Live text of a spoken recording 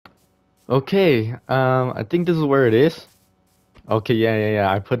Okay, I think this is where it is. Okay,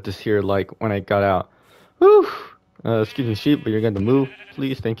 yeah. I put this here like when I got out. Whew. Excuse me, sheep, but you're going to move,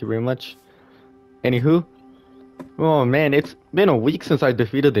 please. Thank you very much. Anywho, oh man, it's been a week since I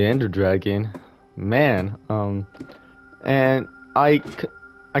defeated the Ender Dragon. Man, and I, k-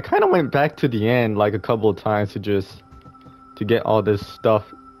 I kind of went back to the end like a couple of times to get all this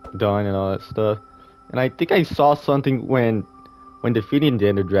stuff done and all that stuff. And I think I saw something when defeating the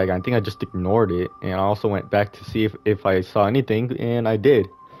Ender Dragon. I think I just ignored it, and I also went back to see if I saw anything, and I did.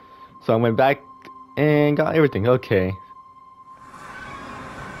 So I went back and got everything. Okay,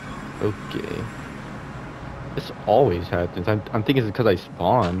 okay. This always happens. I'm thinking it's because I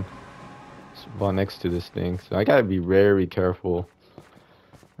spawn next to this thing, so I gotta be very careful.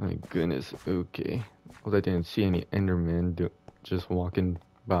 My goodness. Okay. Well, I didn't see any Endermen just walking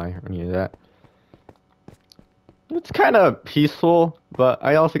by or any of that. It's kind of peaceful, but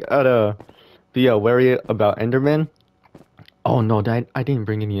I also gotta be wary about Endermen. Oh no, I didn't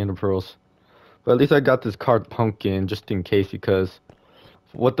bring any Ender Pearls. But at least I got this card pumpkin just in case because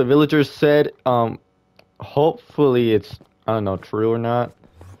what the villagers said, hopefully it's, I don't know, true or not.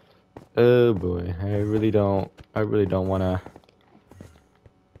 Oh boy, I really don't wanna.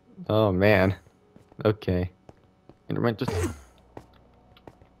 Oh man. Okay. Enderman just,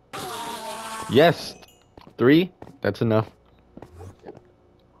 yes! 3? That's enough.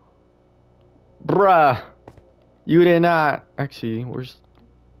 Bruh! You did not! Actually, where's,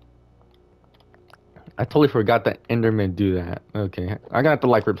 I totally forgot that Endermen do that. Okay. I gotta have to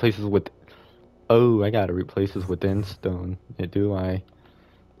like replace this with, oh, I gotta replace this with Endstone. Yeah, do I?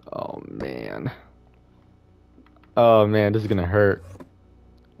 Oh man. Oh man, this is gonna hurt.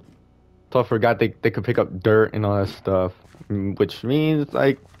 So I forgot they could pick up dirt and all that stuff, which means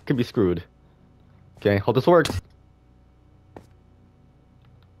I could be screwed. Okay, hope this works.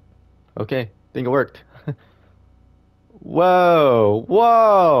 Okay, think it worked. Whoa,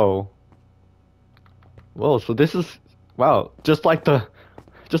 whoa, whoa. So this is wow, just like the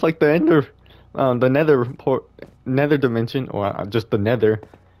Ender, the Nether dimension, or just the Nether.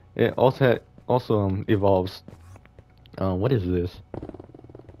 It also evolves. What is this?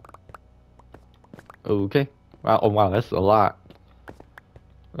 Okay. Wow. Oh wow, that's a lot.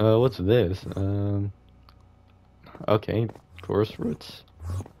 What's this? Okay, course roots.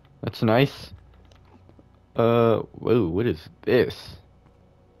 That's nice. Whoa, what is this?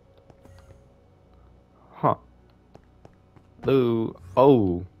 Huh. Ooh,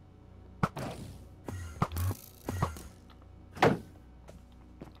 oh.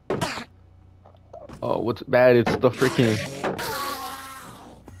 Oh, what's bad? It's the freaking.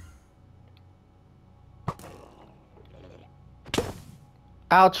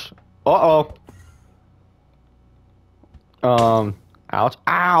 Ouch. Uh-oh. Um, ouch.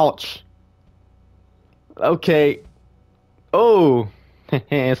 Ouch. Okay. Oh.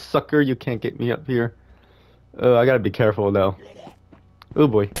 Sucker, you can't get me up here. Oh, I gotta be careful though. Oh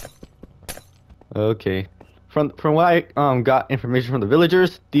boy. Okay. From what I got information from the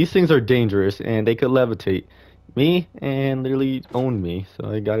villagers, these things are dangerous and they could levitate me and literally own me. So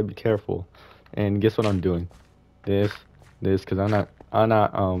I gotta be careful. And guess what I'm doing? This, because I'm not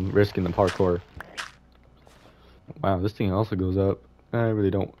risking the parkour. Wow, this thing also goes up. I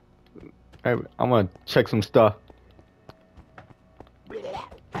really don't. I'm gonna check some stuff.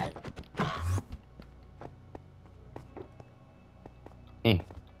 Hey,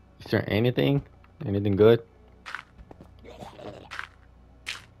 is there anything? Anything good?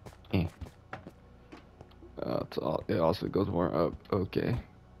 Hey, it also goes more up. Okay.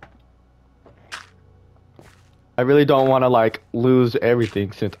 I really don't want to like lose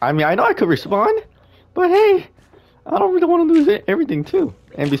everything since I mean I know I could respawn, but hey, I don't really want to lose everything too.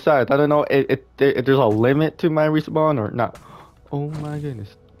 And besides, I don't know if there's a limit to my respawn or not. Oh my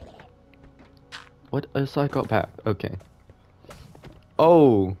goodness. What a psychopath. Okay.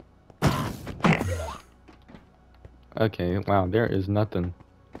 Oh. Okay. Wow. There is nothing.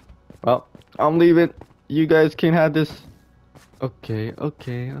 Well, I'm leaving. You guys can have this. Okay.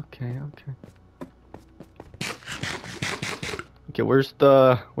 Okay. Where's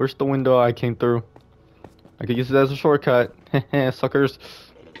the window I came through? I could use it as a shortcut. Suckers.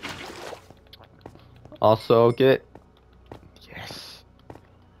 Also get. Yes.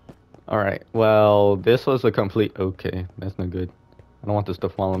 All right. Well, this was a complete. Okay. That's not good. I don't want this to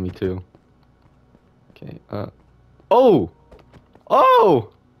follow me too. Okay. Oh.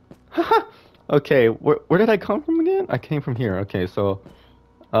 Oh. Okay, where did I come from again? I came from here. Okay, so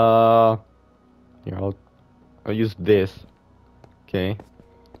uh here I'll use this. Okay.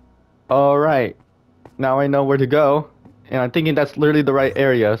 All right. Now I know where to go And I'm thinking that's literally the right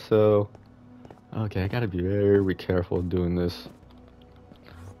area, so... Okay, I gotta be very careful doing this.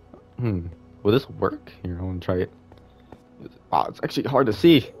 Will this work? Here, I wanna try it. Wow, it's actually hard to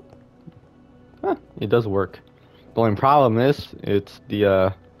see. Huh, it does work. The only problem is, it's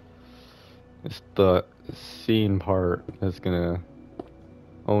the scene part that's gonna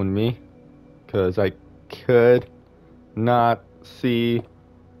own me. Because I could not see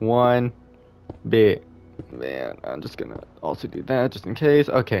one bit. Man, I'm just gonna also do that just in case.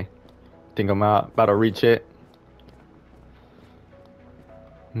 Okay. Think I'm about to reach it.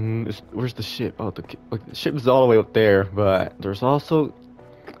 Where's the ship? Oh, the ship is all the way up there, but there's also...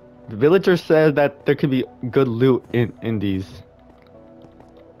 The villager said that there could be good loot in these.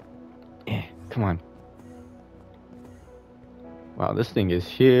 Come on. Wow, this thing is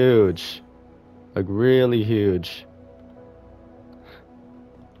huge. Like, really huge.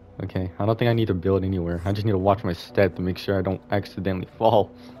 Okay, I don't think I need to build anywhere. I just need to watch my step to make sure I don't accidentally fall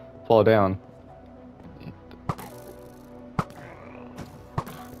down.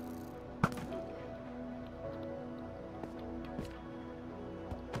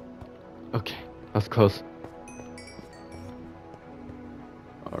 Okay, that's close.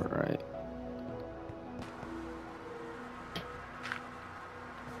 Alright.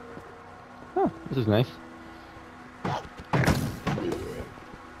 Oh, this is nice.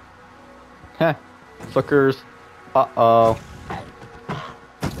 Heh, suckers. Uh-oh.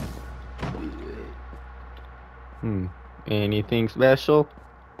 Anything special?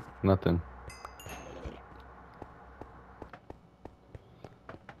 Nothing.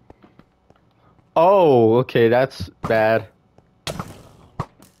 Oh, okay, that's bad.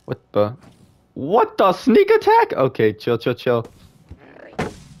 What the sneak attack? Okay, chill. Good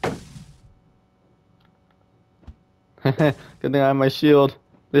thing I have my shield.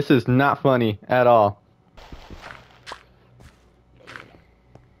 This is not funny at all.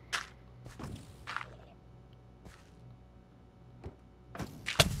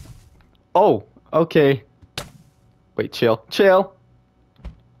 Oh, okay. Wait, chill.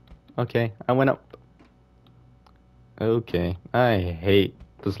 Okay, I went up. Okay, I hate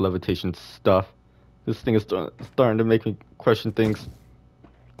this levitation stuff. This thing is starting to make me question things.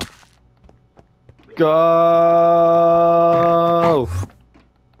 Go!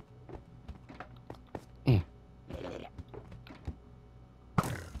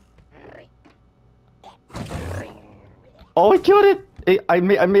 Oh, I killed it! I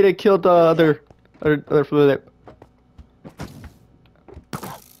made it kill the other flip.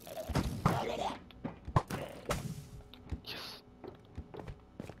 Yes.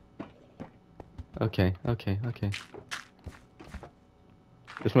 Okay.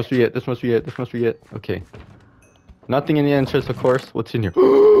 This must be it. Okay. Nothing in the entrance, of course. What's in here?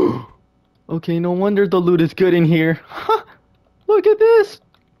 Okay, no wonder the loot is good in here. Look at this!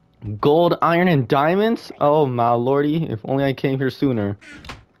 Gold, iron, and diamonds? Oh my lordy, if only I came here sooner.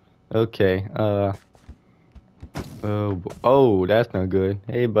 Okay, oh, that's not good.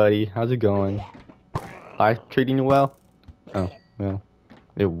 Hey buddy, how's it going? Life treating you well? Oh, well,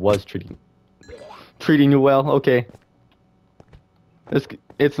 it was treating you well, okay.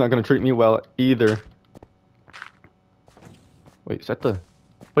 It's not gonna treat me well either. Wait,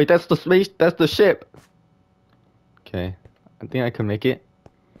 that's the ship! Okay, I think I can make it.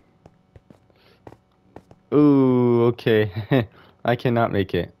 Ooh, okay. I cannot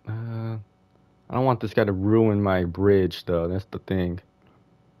make it. I don't want this guy to ruin my bridge, though. That's the thing.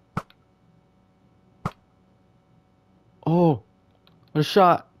 Oh, a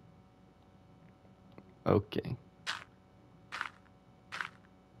shot. Okay.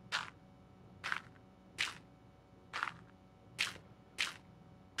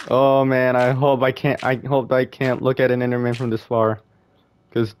 Oh man, I hope I can't look at an Enderman from this far.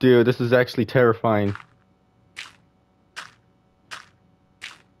 'Cause dude, this is actually terrifying.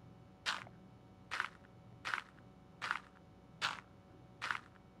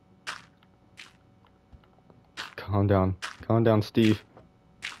 Calm down, Steve.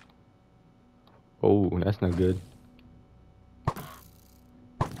 Oh, that's not good.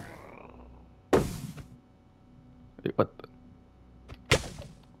 Wait, what the?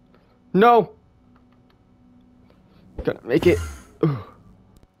 No! Gonna make it.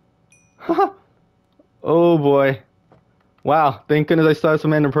 Oh boy. Wow, thank goodness I saw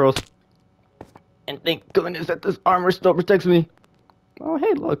some ender pearls. And thank goodness that this armor still protects me. Oh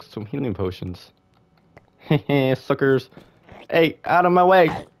hey, look, some healing potions. Hehe, suckers. Hey, out of my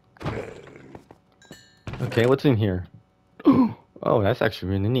way. Okay, what's in here? Oh, that's actually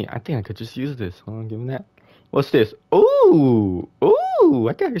really neat. I think I could just use this. Hold on, give me that. What's this? Ooh! Ooh!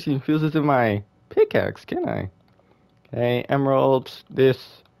 I can actually infuse this in my pickaxe, can I? Okay, emeralds,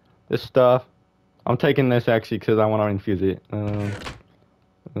 this stuff. I'm taking this actually because I want to infuse it.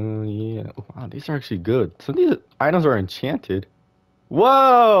 Yeah. Wow, these are actually good. Some of these items are enchanted.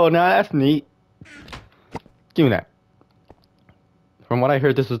 Whoa, now that's neat. Give me that. From what I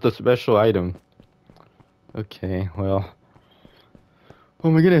heard, this is the special item. Okay, well.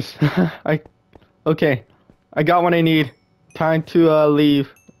 Oh my goodness. Okay. I got what I need. Time to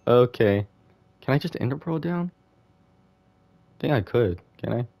leave. Okay. Can I just ender pearl down? I think I could.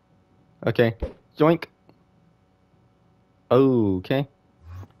 Can I? Okay. Joink. Oh, okay.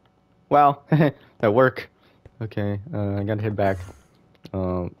 Wow. That worked. Okay. I gotta head back.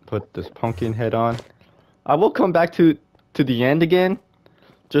 Put this pumpkin head on. I will come back to the end again,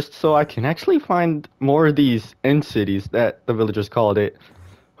 just so I can actually find more of these end cities that the villagers called it.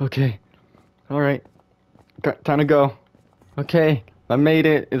 Okay. All right. Time to go. Okay. I made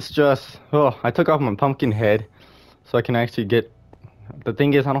it. It's just, oh, I took off my pumpkin head so I can actually get. The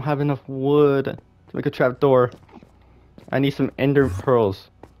thing is, I don't have enough wood to make a trapdoor. I need some ender pearls.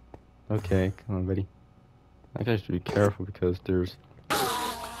 Okay, come on, buddy. I guess should be careful because there's.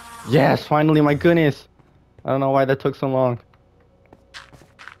 Yes, finally, my goodness. I don't know why that took so long.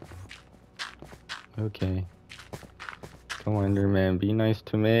 Okay. Come on, Enderman, be nice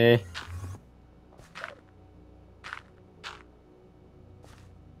to me.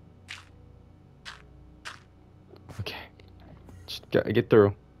 Okay. Just gotta get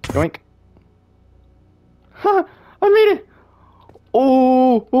through. Yoink. Ha! I made it!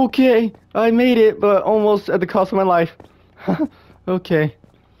 Oh, okay. I made it, but almost at the cost of my life. Okay.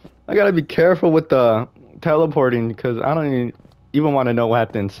 I gotta be careful with the teleporting because I don't even want to know what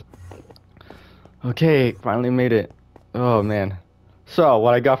happens. Okay, finally made it. Oh man. So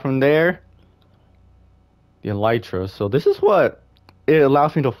what I got from there, the elytra. So this is what it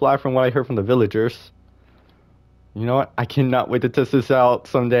allows me to fly from what I heard from the villagers. You know what? I cannot wait to test this out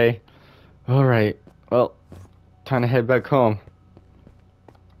someday. All right. Well, time to head back home.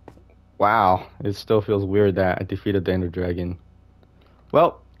 Wow, it still feels weird that I defeated the Ender Dragon.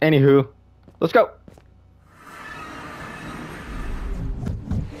 Well, anywho, let's go.